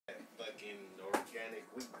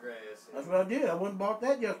Wheatgrass. That's what I did. I went and bought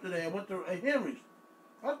that yesterday. I went to Henry's.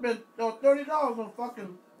 I spent $30 on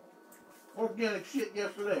fucking organic shit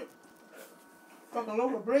yesterday. Fucking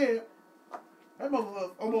loaf of bread. That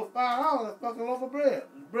motherfucker almost $5. That fucking loaf of bread.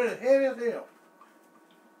 The bread is heavy as hell.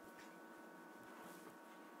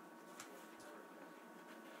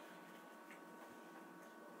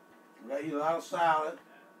 I eat a lot of salad.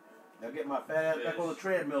 I get my fat ass back on the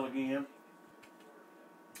treadmill again.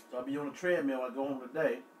 So I'll be on the treadmill when I go home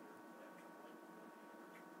today.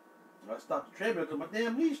 I stopped the treadmill because my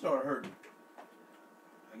damn knee started hurting.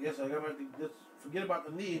 I guess I got to just forget about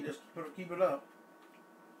the knee and just keep it up.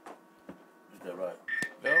 Is that right?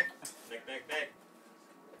 Bill? Nick.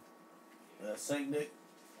 Saint Nick.